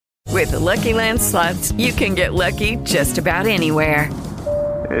With the Lucky Land Slots, you can get lucky just about anywhere.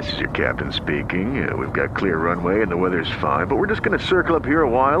 This is your captain speaking. We've got clear runway and the weather's fine, but we're just going to circle up here a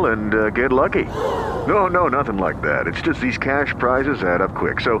while and get lucky. No, nothing like that. It's just these cash prizes add up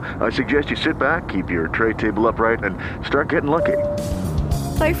quick. So I suggest you sit back, keep your tray table upright, and start getting lucky.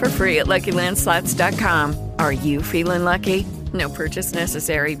 Play for free at LuckyLandSlots.com. Are you feeling lucky? No purchase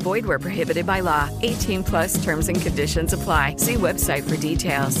necessary. Void where prohibited by law. 18 plus terms and conditions apply. See website for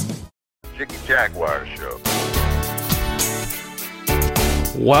details. Jiggy Jaguar Show.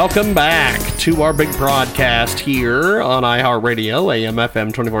 Welcome back to our big broadcast here on iHeartRadio,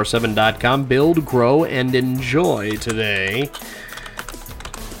 AMFM247.com. Build, grow, and enjoy today.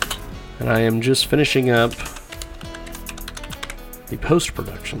 And I am just finishing up the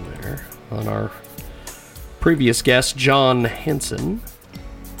post-production there on our previous guest, John Henson.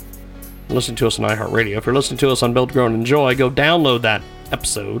 Listen to us on iHeartRadio. If you're listening to us on Build, Grow, and Enjoy, go download that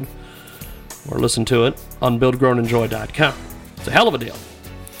episode or listen to it on buildgrowandenjoy.com. It's a hell of a deal.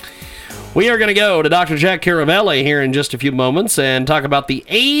 We are going to go to Dr. Jack Caravelli here in just a few moments and talk about The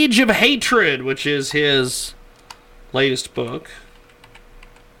Age of Hatred, which is his latest book.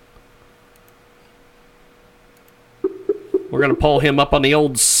 We're going to pull him up on the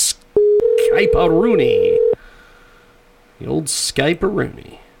old Skype-a-rooney. The old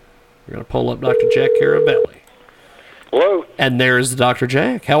Skype-a-rooney. We're going to pull up Dr. Jack Caravelli. Hello. And there's Dr.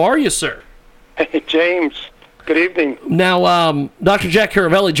 Jack. How are you, sir? Hey, James. Good evening. Now, Dr. Jack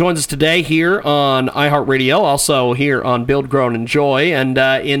Caravelli joins us today here on iHeartRadio, also here on Build, Grow, and Enjoy. And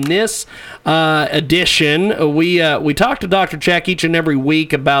in this edition, we talk to Dr. Jack each and every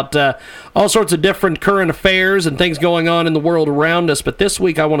week about all sorts of different current affairs and things going on in the world around us. But this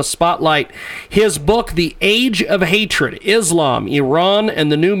week, I want to spotlight his book, The Age of Hatred, Islam, Iran,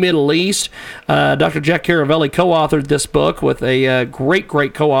 and the New Middle East. Dr. Jack Caravelli co-authored this book with a great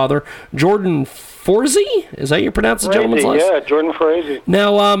co-author, Jordan Forzi? Is that you pronounce the gentleman's last? Yeah, Jordan Forzi.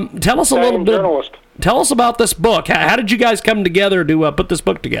 Now, tell us a little bit. Journalist. Tell us about this book. How did you guys come together to put this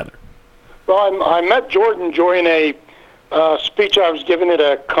book together? Well, I met Jordan during a speech I was giving at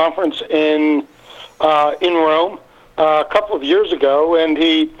a conference in Rome a couple of years ago, and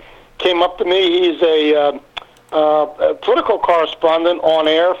he came up to me. He's a political correspondent on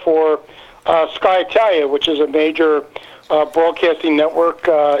air for Sky Italia, which is a major broadcasting network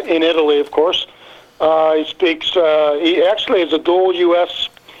in Italy, of course. He speaks, he actually is a dual U.S.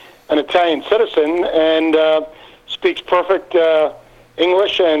 and Italian citizen and speaks perfect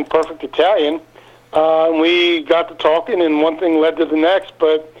English and perfect Italian. We got to talking, and one thing led to the next.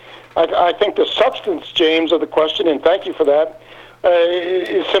 But I think the substance, James, of the question, and thank you for that,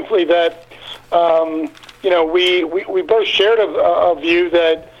 is simply that, we both shared a view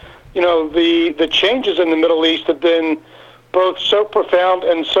that, the changes in the Middle East have been both so profound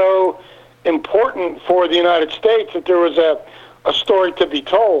and so important for the United States that there was a story to be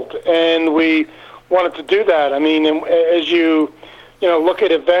told, and we wanted to do that. I mean, as you look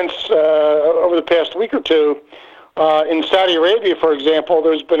at events over the past week or two, in Saudi Arabia, for example,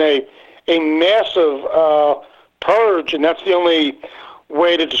 there's been a massive purge, and that's the only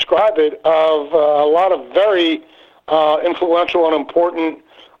way to describe it, of a lot of very influential and important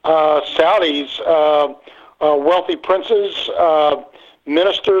Saudis, wealthy princes,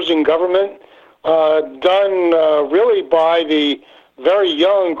 ministers in government, done really by the very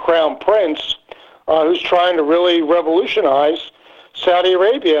young crown prince, who's trying to really revolutionize Saudi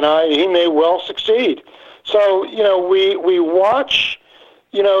Arabia, and he may well succeed. So, we watch,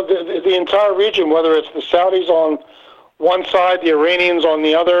 the entire region, whether it's the Saudis on one side, the Iranians on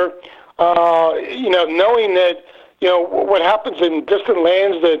the other, knowing that, what happens in distant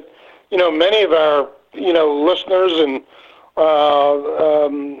lands that, many of our, listeners and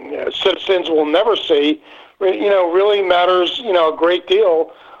citizens will never see, really matters, a great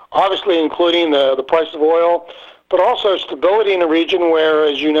deal, obviously including the price of oil, but also stability in the region where,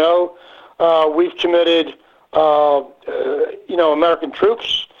 as you know, we've committed, American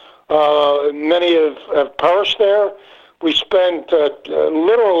troops. Many have perished there. We spent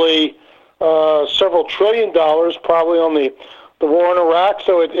literally several $1 trillion probably on the war in Iraq.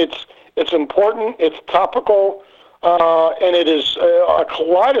 So it's important, it's topical, and it is a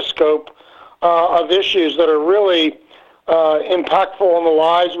kaleidoscope of issues that are really impactful on the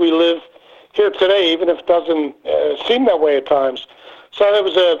lives we live here today, even if it doesn't seem that way at times. So it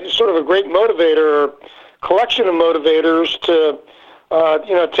was a sort of a great motivator, or collection of motivators to,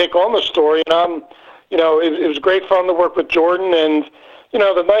 take on the story. And it was great fun to work with Jordan, and,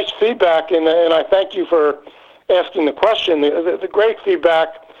 the nice feedback, and I thank you for asking the question. The great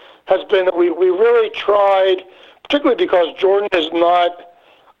feedback has been that we really tried, particularly because Jordan is not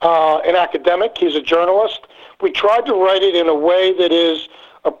an academic. He's a journalist. We tried to write it in a way that is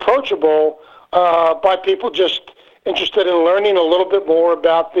approachable by people just interested in learning a little bit more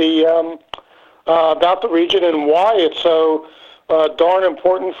about the region and why it's so darn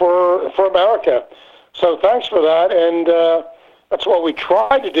important for America. So thanks for that, and that's what we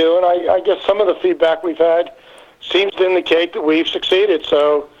tried to do, and I guess some of the feedback we've had seems to indicate that we've succeeded.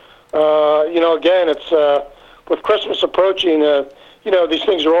 So, again, it's with Christmas approaching, these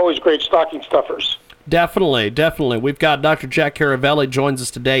things are always great stocking stuffers. Definitely. We've got Dr. Jack Caravelli joins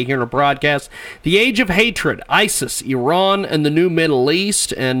us today here in our broadcast. The Age of Hatred, ISIS, Iran, and the New Middle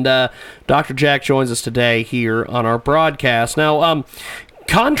East. And Dr. Jack joins us today here on our broadcast. Now,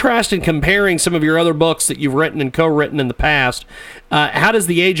 contrast and comparing some of your other books that you've written and co-written in the past, how does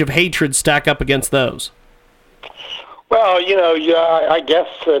The Age of Hatred stack up against those? Well, I guess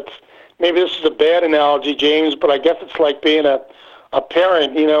that maybe this is a bad analogy, James, but I guess it's like being a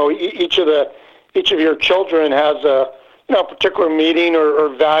parent. Each of your children has a particular meaning or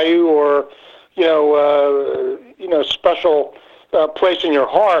value or special place in your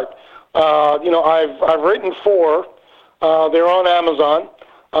heart. I've written 4. They're on Amazon.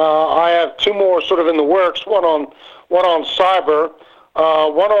 I have 2 more sort of in the works. One on cyber.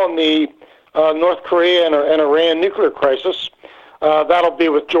 One on the North Korea and Iran nuclear crisis. That'll be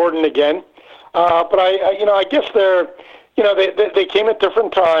with Jordan again. But I guess they came at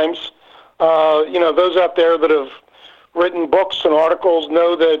different times. Those out there that have written books and articles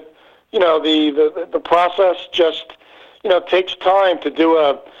know that the process just takes time to do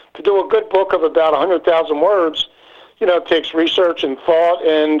a good book of about 100,000 words. It takes research and thought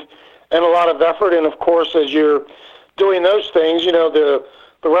and a lot of effort. And of course, as you're doing those things, the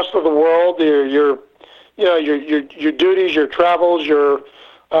rest of the world, your duties, your travels, your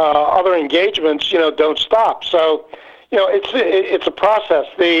other engagements, don't stop. So, it's a process.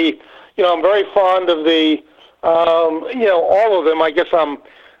 I'm very fond of all of them. I guess I'm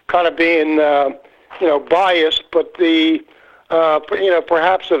kind of being, biased, but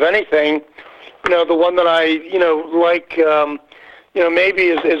perhaps of anything, the one that I, like,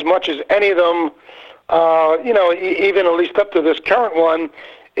 maybe as much as any of them, even at least up to this current one,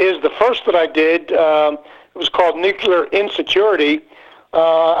 is the first that I did. It was called Nuclear Insecurity.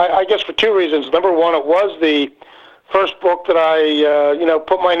 I guess for 2 reasons. Number one, it was the first book that I,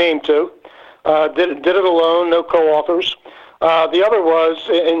 put my name to. Did it alone, no co-authors. The other was,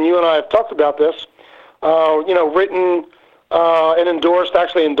 and you and I have talked about this, written and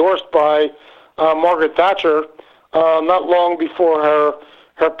endorsed by Margaret Thatcher not long before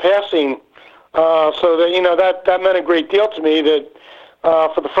her passing. So that meant a great deal to me that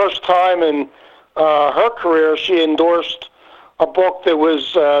for the first time in her career, she endorsed a book that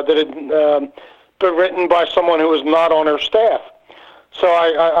had been written by someone who was not on her staff. So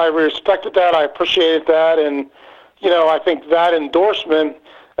I respected that. I appreciated that. And, I think that endorsement,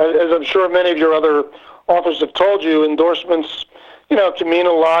 as I'm sure many of your other authors have told you, endorsements, can mean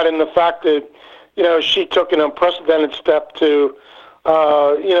a lot. And the fact that, she took an unprecedented step to,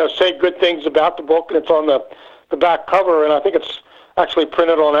 say good things about the book, and it's on the back cover, and I think it's actually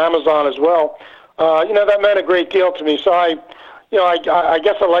printed on Amazon as well. That meant a great deal to me. So I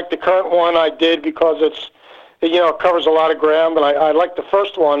guess I like the current one I did because it covers a lot of ground, and I like the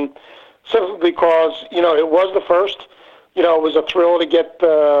first one simply because, it was the first. It was a thrill to get,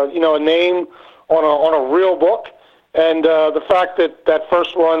 a name on a real book, and the fact that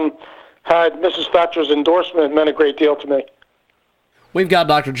first one had Mrs. Thatcher's endorsement meant a great deal to me. We've got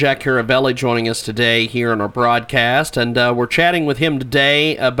Dr. Jack Caravelli joining us today here on our broadcast, and we're chatting with him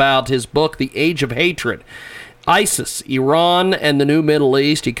today about his book, The Age of Hatred. ISIS, Iran, and the New Middle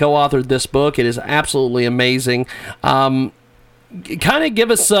East. He co-authored this book. It is absolutely amazing. Kind of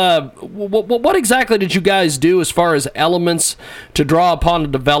give us, what exactly did you guys do as far as elements to draw upon to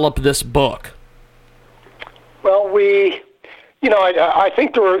develop this book? Well, I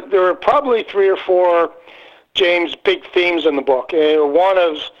think there were probably 3 or 4, James, big themes in the book. One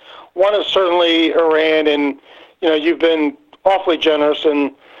is certainly Iran, and you've been awfully generous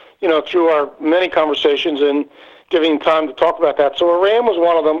and through our many conversations and giving time to talk about that. So Iran was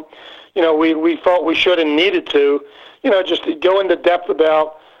one of them. We felt we should and needed to, just go into depth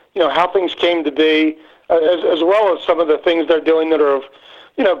about how things came to be, as well as some of the things they're doing that are of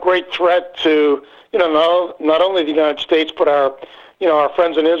great threat to not only the United States but our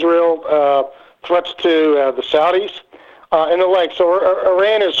friends in Israel. Threats to the Saudis and the like. So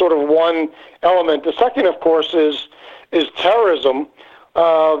Iran is sort of one element. The second, of course, is terrorism.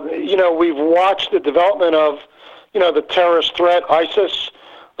 We've watched the development of, the terrorist threat, ISIS,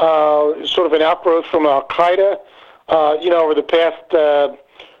 sort of an outgrowth from Al-Qaeda, over the past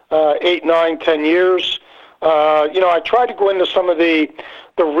 8, 9, 10 years. I tried to go into some of the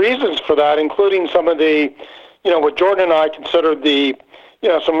reasons for that, including some of the, what Jordan and I considered the,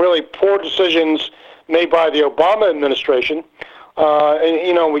 some really poor decisions made by the Obama administration.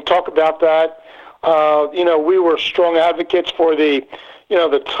 And we talk about that. We were strong advocates for the,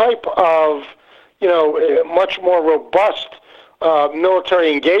 the type of, much more robust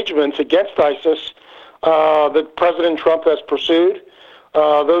military engagements against ISIS that President Trump has pursued.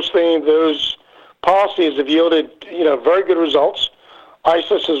 Those policies have yielded, very good results.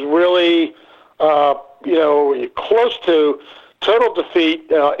 ISIS is really, close to total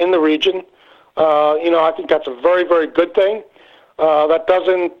defeat in the region. I think that's a very, very good thing. That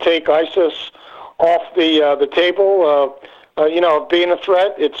doesn't take ISIS off the table, of being a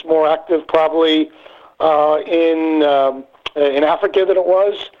threat. It's more active probably in Africa than it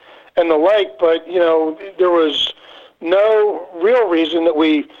was, and the like. But there was no real reason that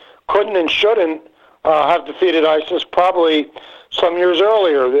we couldn't and shouldn't have defeated ISIS probably some years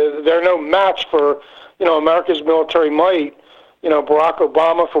earlier. They're no match for America's military might. Barack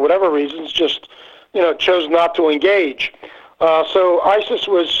Obama, for whatever reasons, just chose not to engage. So ISIS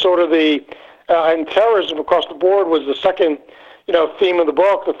was sort of the and terrorism across the board was the second theme of the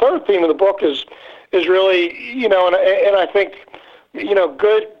book. The third theme of the book is really and I think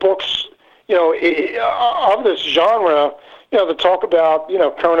good books of this genre that talk about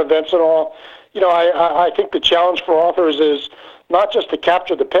current events and all. I think the challenge for authors is not just to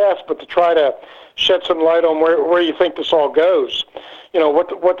capture the past, but to try to shed some light on where you think this all goes.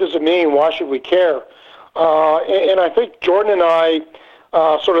 What does it mean? Why should we care? And I think Jordan and I,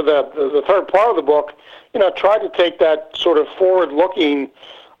 sort of the third part of the book, tried to take that sort of forward-looking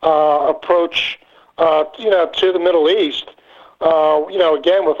approach, to the Middle East.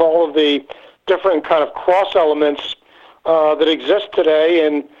 Again, with all of the different kind of cross elements that exist today,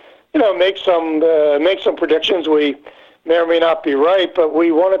 and make some predictions. We may or may not be right, but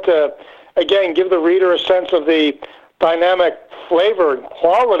we wanted to again give the reader a sense of the dynamic flavor and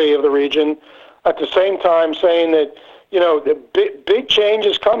quality of the region. At the same time, saying that the big change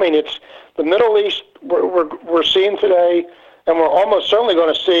is coming. It's the Middle East we're seeing today, and we're almost certainly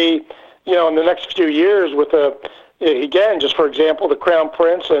going to see in the next few years with again, just for example, the Crown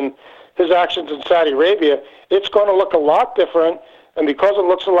Prince and his actions in Saudi Arabia. It's going to look a lot different, and because it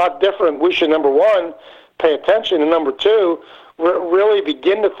looks a lot different, we should, number one, pay attention, and number two, really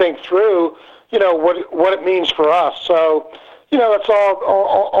begin to think through what it means for us. So that's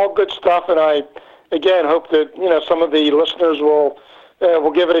all good stuff, and I again hope that some of the listeners will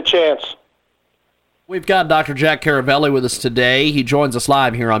give it a chance. We've got Dr. Jack Caravelli with us today. He joins us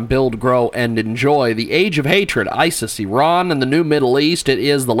live here on Build, Grow, and Enjoy. The Age of Hatred, ISIS, Iran, and the New Middle East. It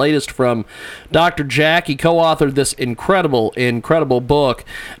is the latest from Dr. Jack. He co-authored this incredible book.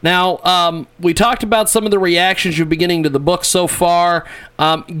 Now, we talked about some of the reactions you've been getting to the book so far.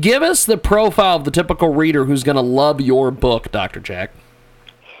 Give us the profile of the typical reader who's going to love your book, Dr. Jack.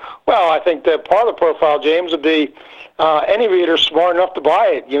 Well, I think that part of the profile, James, would be any reader smart enough to buy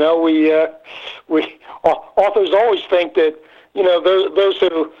it. We authors always think that those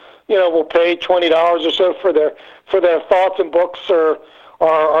who will pay $20 or so for their thoughts and books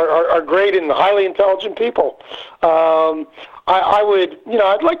are great and highly intelligent people. I would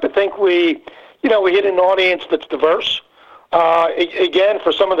I'd like to think we hit an audience that's diverse. Again,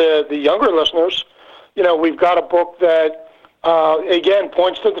 for some of the younger listeners, we've got a book that again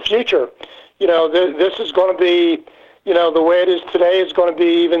points to the future. This is going to be the way it is today is going to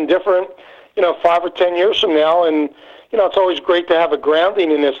be even different 5 or 10 years from now, and it's always great to have a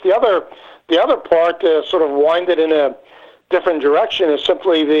grounding in this. The other part to sort of wind it in a different direction is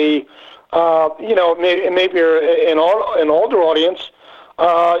simply the maybe an older audience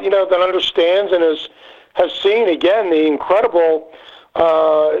that understands and has seen again the incredible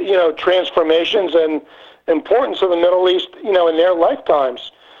transformations and importance of the Middle East in their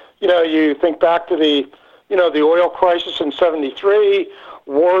lifetimes. You think back to the oil crisis in '73,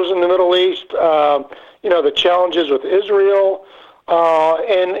 wars in the Middle East, the challenges with Israel,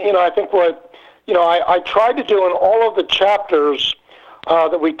 and I think what I tried to do in all of the chapters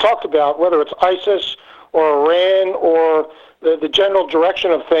that we talked about, whether it's ISIS or Iran or the general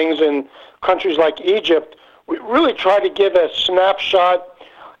direction of things in countries like Egypt, we really tried to give a snapshot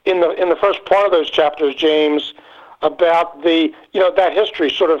in the first part of those chapters, James, about the that history.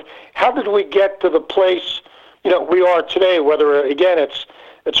 Sort of how did we get to the place we are today? Whether again it's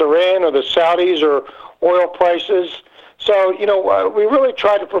Iran or the Saudis or oil prices. So we really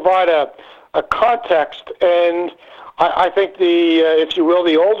tried to provide a context, and I think if you will,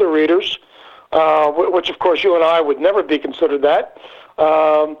 the older readers, which of course you and I would never be considered that,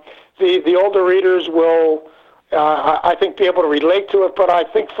 The older readers will, I think, be able to relate to it. But I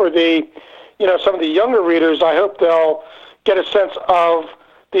think for some of the younger readers, I hope they'll get a sense of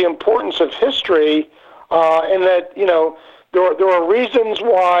the importance of history, and that there are reasons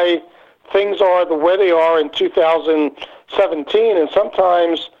why things are the way they are in 2017, and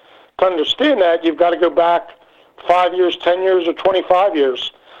sometimes to understand that you've got to go back 5 years, 10 years, or 25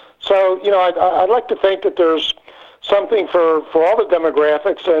 years. So I'd like to think that there's something for all the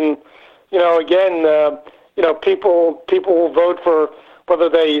demographics, and again, people will vote for whether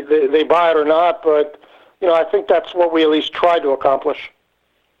they buy it or not, but I think that's what we at least try to accomplish.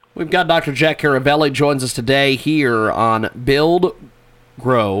 We've got Dr. Jack Caravelli joins us today here on Build,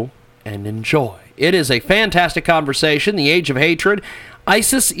 Grow, and Enjoy. It is a fantastic conversation. The Age of Hatred,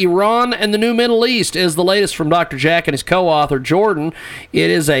 ISIS, Iran, and the New Middle East is the latest from Dr. Jack and his co-author, Jordan. It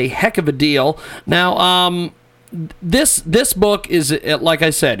is a heck of a deal. Now, this book is, like I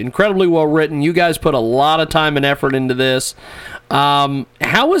said, incredibly well written. You guys put a lot of time and effort into this.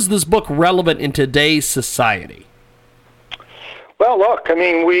 How is this book relevant in today's society? Well, look, I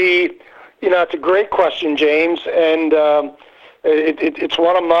mean, it's a great question, James, and it's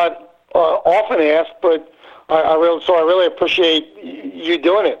one I'm not often asked, but I really appreciate you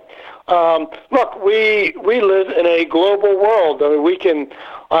doing it. Look, we live in a global world. I mean,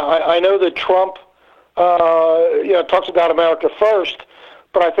 I know that Trump, talks about America first,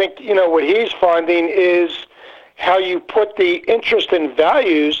 but I think, what he's finding is how you put the interest and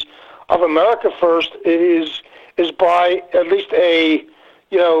values of America first is by at least a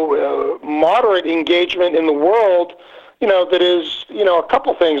moderate engagement in the world, that is a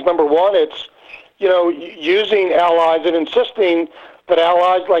couple things. Number one, it's using allies and insisting that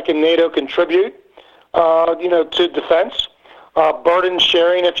allies like in NATO contribute to defense, burden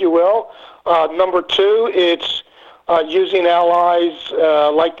sharing, if you will. Number two, it's using allies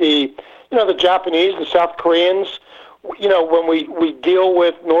like the Japanese, the South Koreans. When we deal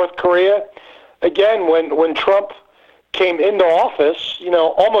with North Korea. Again, when Trump came into office,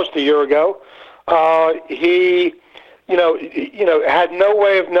 almost a year ago, he, had no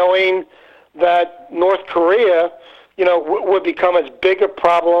way of knowing that North Korea, would become as big a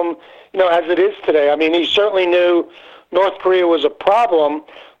problem, as it is today. I mean, he certainly knew North Korea was a problem,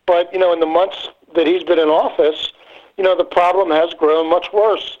 but, in the months that he's been in office, the problem has grown much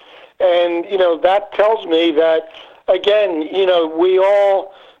worse. And, that tells me that, again, we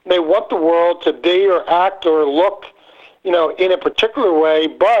all may want the world to be or act or look, in a particular way,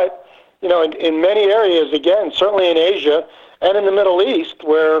 but, in many areas, again, certainly in Asia and in the Middle East,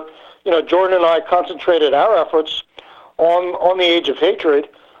 where, Jordan and I concentrated our efforts on the Age of Hatred,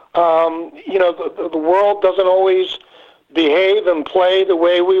 the world doesn't always behave and play the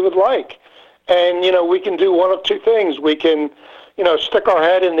way we would like. And, we can do one of two things. We can, stick our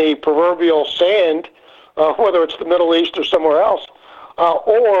head in the proverbial sand, whether it's the Middle East or somewhere else,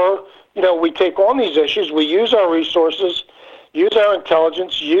 or, we take on these issues, we use our resources, use our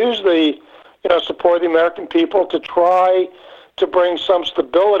intelligence, use the, support of the American people to try to bring some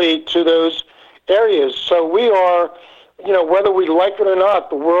stability to those areas. So we are, whether we like it or not,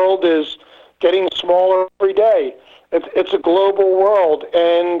 the world is getting smaller every day. It's a global world,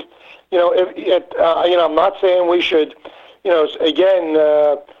 and, I'm not saying we should, again,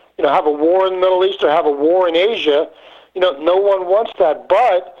 have a war in the Middle East or have a war in Asia. No one wants that.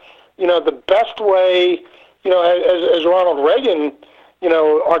 But, the best way, as Ronald Reagan,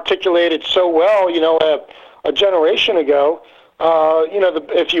 articulated so well, a generation ago,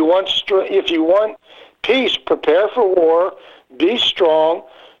 if you want peace, prepare for war, be strong,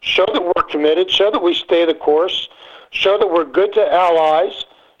 show that we're committed, show that we stay the course, show that we're good to allies,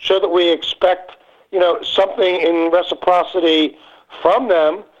 show that we expect, something in reciprocity from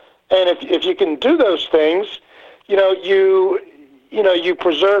them. And if you can do those things, you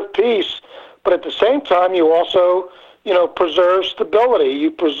preserve peace, but at the same time you also, preserve stability.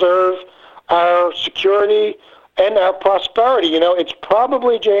 You preserve our security and our prosperity. It's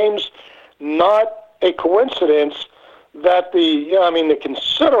probably, James, not a coincidence that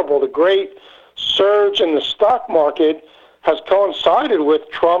the great surge in the stock market has coincided with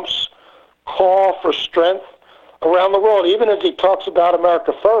Trump's call for strength around the world. Even as he talks about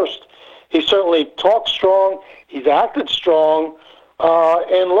America first, he certainly talks strong, he's acted strong,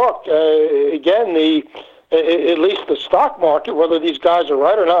 and look, again, at least the stock market, whether these guys are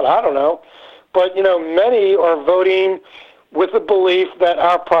right or not, I don't know, but, many are voting with the belief that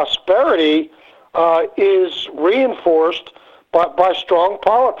our prosperity is reinforced by strong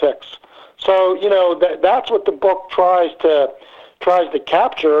politics. So, that's what the book tries to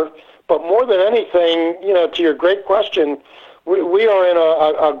capture. But more than anything, to your great question, we are in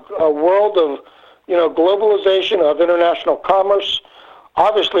a world of, globalization, of international commerce,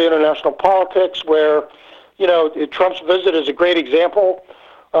 obviously international politics, where, Trump's visit is a great example,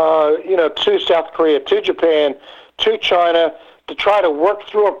 to South Korea, to Japan, to China, to try to work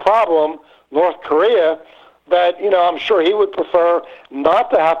through a problem, North Korea, that, I'm sure he would prefer not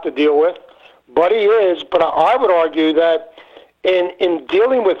to have to deal with, but he is. But I would argue that in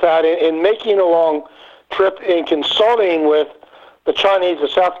dealing with that, in making a long trip, in consulting with the Chinese, the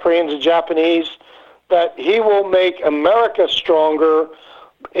South Koreans, the Japanese, that he will make America stronger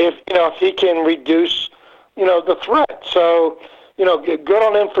if he can reduce, the threat. So, good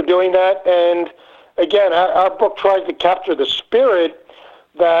on him for doing that. And again, our book tries to capture the spirit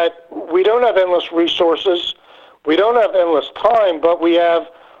that we don't have endless resources, we don't have endless time, but we have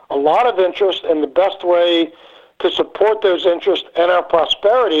a lot of interest, and the best way to support those interests and our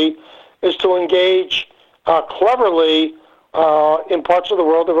prosperity is to engage cleverly in parts of the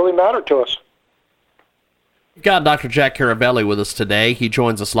world that really matter to us. We've got Dr. Jack Caravelli with us today. He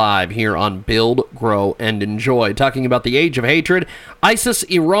joins us live here on Build, Grow, and Enjoy, talking about the age of hatred, ISIS,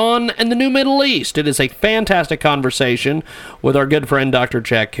 Iran, and the new Middle East. It is a fantastic conversation with our good friend Dr.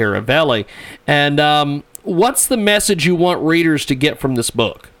 Jack Caravelli. And what's the message you want readers to get from this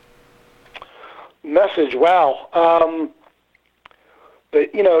book? Message, wow. I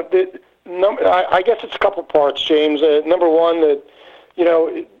guess it's a couple parts, James. Number one, that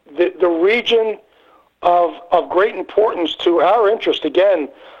the region of great importance to our interest, again,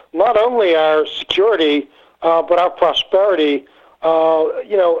 not only our security, but our prosperity. A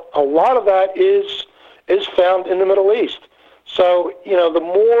lot of that is found in the Middle East. So, the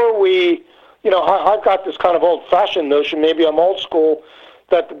more we, I've got this kind of old-fashioned notion, maybe I'm old school,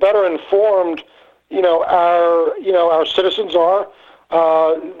 that the better informed, our citizens are,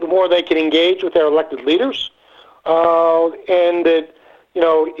 the more they can engage with their elected leaders, and that,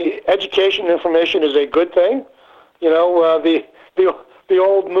 education and information is a good thing. The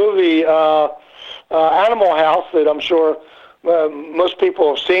old movie Animal House that I'm sure most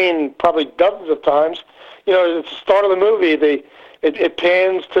people have seen probably dozens of times. At the start of the movie, it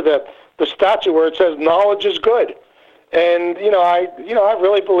pans to the statue where it says knowledge is good, and I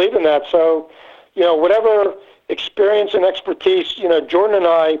really believe in that. So, whatever experience and expertise Jordan and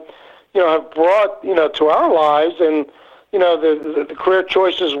I have brought to our lives, and the career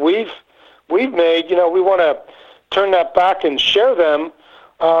choices we've made, we want to turn that back and share them,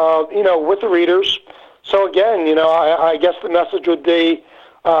 with the readers. So again, I guess the message would be,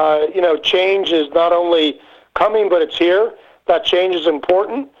 change is not only coming, but it's here. That change is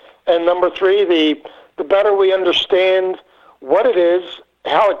important. And number three, the better we understand what it is,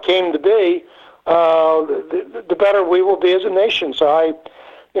 how it came to be, the better we will be as a nation. So I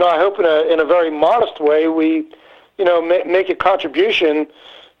hope in a very modest way we make a contribution,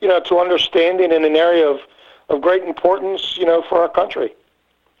 to understanding in an area of great importance, for our country.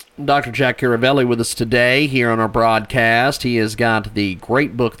 Dr. Jack Caravelli with us today here on our broadcast. He has got the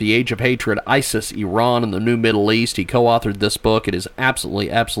great book, The Age of Hatred, ISIS, Iran, and the New Middle East. He co-authored this book. It is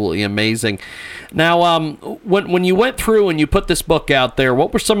absolutely, absolutely amazing. Now, when you went through and you put this book out there,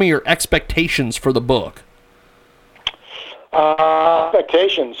 what were some of your expectations for the book?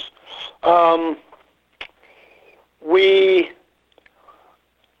 Expectations. I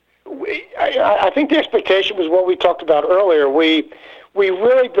think the expectation was what we talked about earlier. We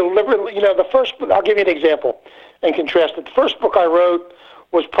really deliberately, the first book, I'll give you an example and contrast it. The first book I wrote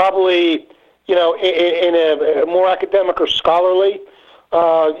was probably, in a more academic or scholarly.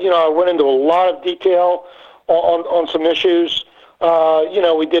 I went into a lot of detail on some issues.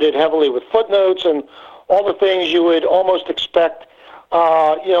 We did it heavily with footnotes and all the things you would almost expect,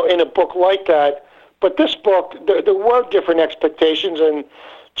 in a book like that. But this book, there were different expectations, and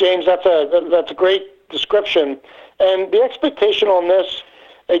James, that's a great description. And the expectation on this,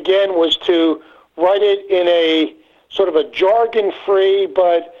 again, was to write it in a sort of a jargon-free,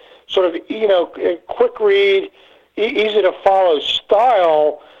 but sort of, a quick read, easy to follow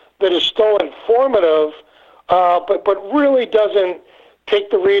style that is still informative, but really doesn't take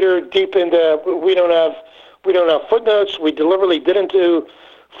the reader deep into. We don't have footnotes. We deliberately didn't do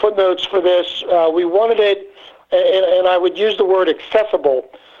footnotes for this. We wanted it, and I would use the word accessible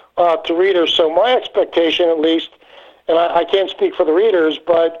to readers. So my expectation, at least, and I can't speak for the readers,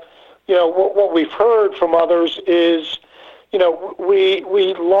 but what we've heard from others is,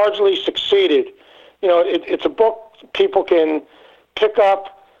 we largely succeeded. It's a book people can pick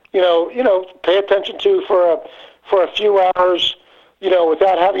up, pay attention to for a few hours,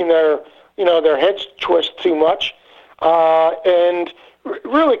 without having their heads twist too much, and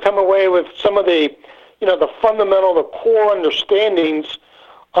really come away with some of the the fundamental, the core understandings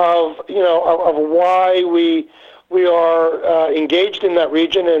of of why we are engaged in that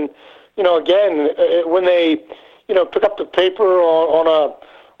region. And again, when they pick up the paper on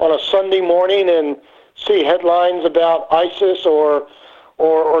a Sunday morning and see headlines about ISIS or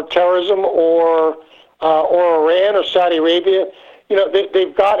terrorism or Iran or Saudi Arabia,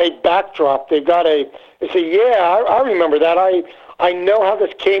 they've got a backdrop. They say, yeah, I remember that. I know how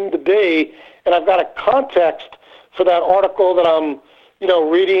this came to be, and I've got a context for that article that I'm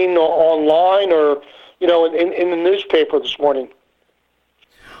reading online or in the newspaper this morning.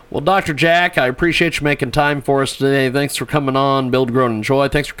 Well, Dr. Jack, I appreciate you making time for us today. Thanks for coming on, Build, Grow, and Enjoy.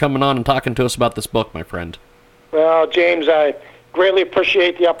 Thanks for coming on and talking to us about this book, my friend. Well, James, I greatly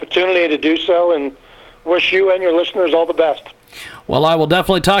appreciate the opportunity to do so and wish you and your listeners all the best. Well, I will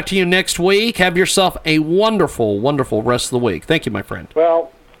definitely talk to you next week. Have yourself a wonderful, wonderful rest of the week. Thank you, my friend.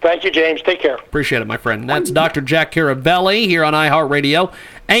 Well, thank you, James. Take care. Appreciate it, my friend. That's Dr. Jack Caravelli here on iHeartRadio,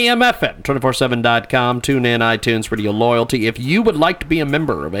 AM/FM, 247.com, TuneIn, iTunes, Radio Loyalty. If you would like to be a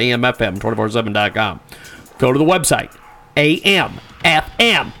member of AM/FM, 247.com, go to the website,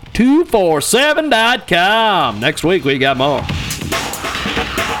 AMFM247.com. Next week, we got more.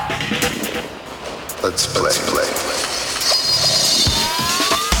 Let's play.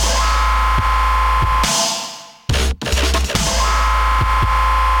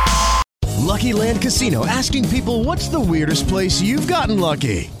 Lucky Land Casino, asking people, what's the weirdest place you've gotten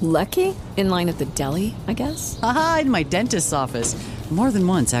lucky? Lucky? In line at the deli, I guess? Aha, in my dentist's office. More than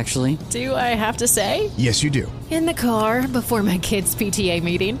once, actually. Do I have to say? Yes, you do. In the car before my kids' PTA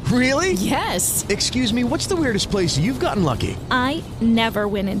meeting. Really? Yes. Excuse me, what's the weirdest place you've gotten lucky? I never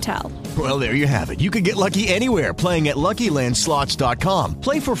win and tell. Well, there you have it. You can get lucky anywhere, playing at LuckyLandSlots.com.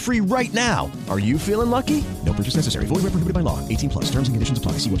 Play for free right now. Are you feeling lucky? No purchase necessary. Void where prohibited by law. 18+. Terms and conditions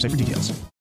apply. See website for details.